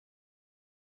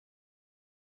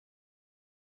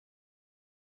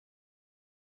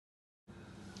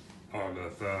On the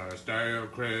first day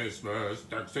of Christmas,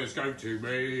 Dexter's gave to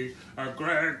me a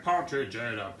great partridge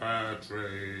in a pear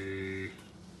tree.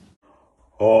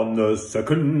 On the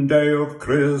second day of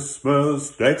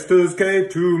Christmas, Dexter's gave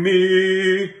to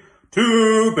me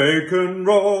 2 bacon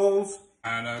rolls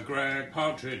and a great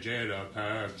partridge in a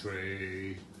pear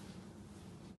tree.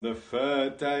 The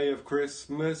third day of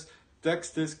Christmas,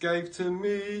 Dexter's gave to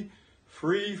me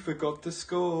 3 forgot to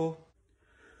score.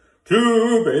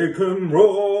 2 bacon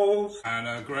rolls and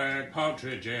a great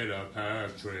partridge in a pear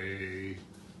tree.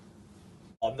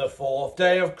 On the fourth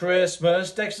day of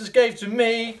Christmas, Dexter's gave to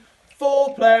me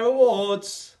 4 player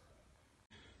awards.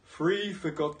 3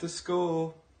 forgot to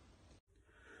score.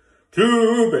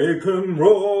 2 bacon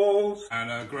rolls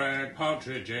and a great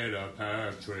partridge in a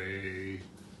pear tree.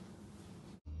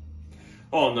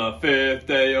 On the 5th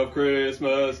day of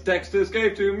Christmas, Dexter's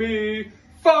gave to me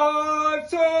 5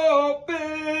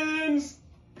 toppings.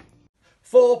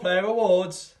 4 player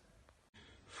awards.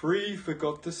 3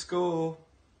 forgot to score.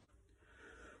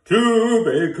 2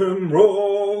 bacon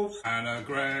rolls and a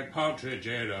great partridge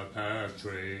in a pear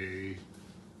tree.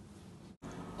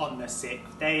 On the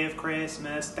 6th day of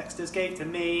Christmas, Dexter's gave to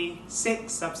me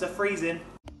 6 subs of freezing.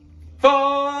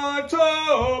 5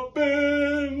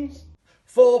 toppings.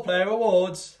 4 player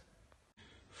awards.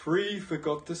 3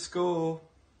 forgot to score.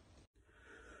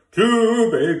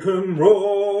 2 bacon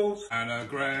rolls and a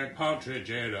great partridge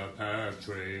in a pear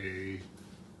tree.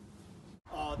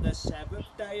 On the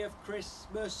 7th day of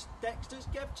Christmas, Dexter's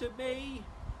gave to me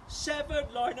 7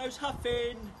 linos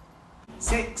huffing.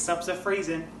 6 subs of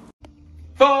freezing.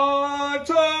 5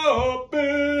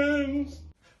 toppings.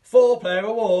 4 player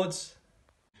awards.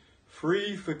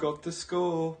 3 forgot to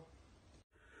score.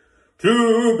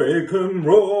 2 bacon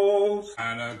rolls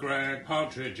and a great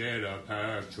partridge in a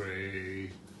pear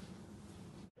tree.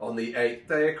 On the 8th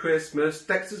day of Christmas,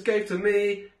 Dexter's gave to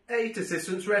me 8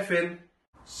 assistants reffing.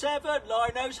 7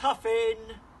 linos huffing.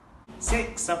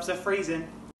 6 subs of freezing.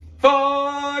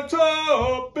 5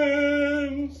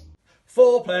 toppings.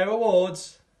 4 player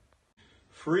awards.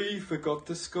 3 forgot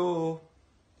to score.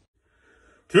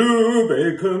 2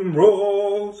 bacon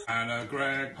rolls and a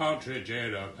great partridge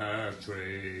in a pear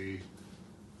tree.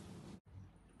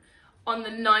 On the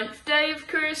 9th day of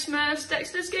Christmas,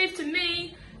 Dexter's gave to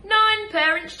me 9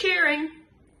 parents cheering.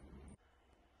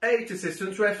 8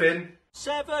 assistants reffing.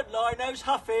 7 linos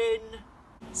huffing.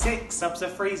 6 subs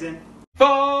of freezing.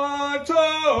 5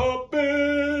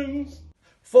 toppings.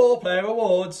 4 player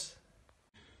awards.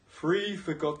 3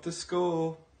 forgot to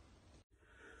score.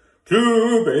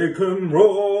 2 bacon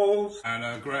rolls and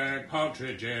a great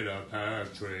partridge in a pear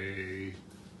tree.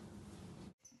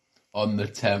 On the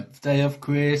 10th day of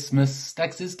Christmas,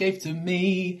 Dexter's gave to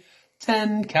me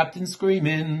 10 captains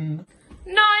screaming.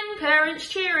 9 parents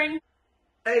cheering.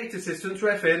 8 assistants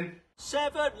reffing.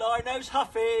 7 linos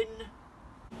huffing.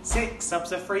 6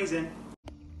 subs of freezing.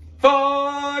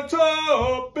 5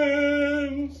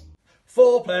 toppings.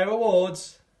 4 player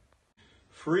awards.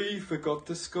 3 forgot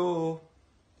to score.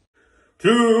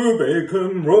 2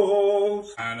 bacon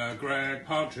rolls and a great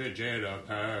partridge in a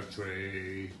pear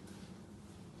tree.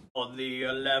 On the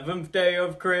 11th day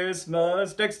of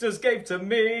Christmas, Dexter's gave to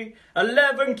me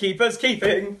 11 keepers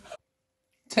keeping.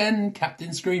 10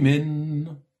 captains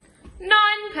screaming. 9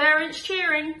 parents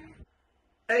cheering.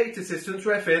 8 assistants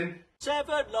reffing.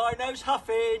 7 linos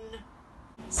huffing.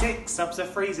 6 subs of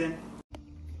freezing.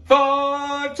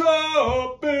 5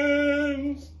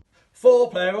 toppings. 4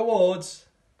 player awards.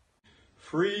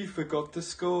 3 forgot to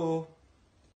score.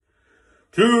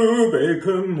 2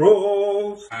 bacon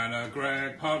rolls and a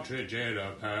great partridge in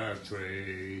a pear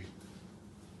tree.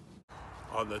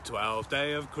 On the 12th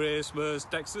day of Christmas,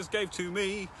 Dexter's gave to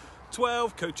me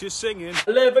 12 coaches singing.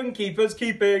 11 keepers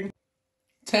keeping.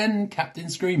 10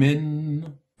 captains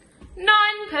screaming. 9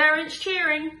 parents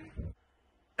cheering.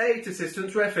 8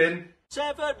 assistants reffing.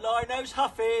 7 linos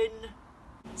huffing.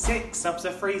 6 subs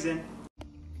of freezing.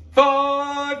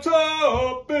 5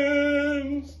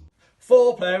 toppings.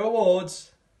 4 player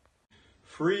awards.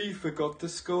 3 forgot to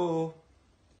score.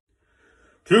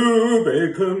 2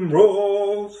 bacon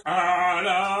rolls And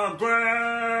a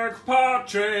great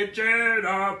partridge in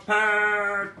a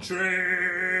pear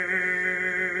tree.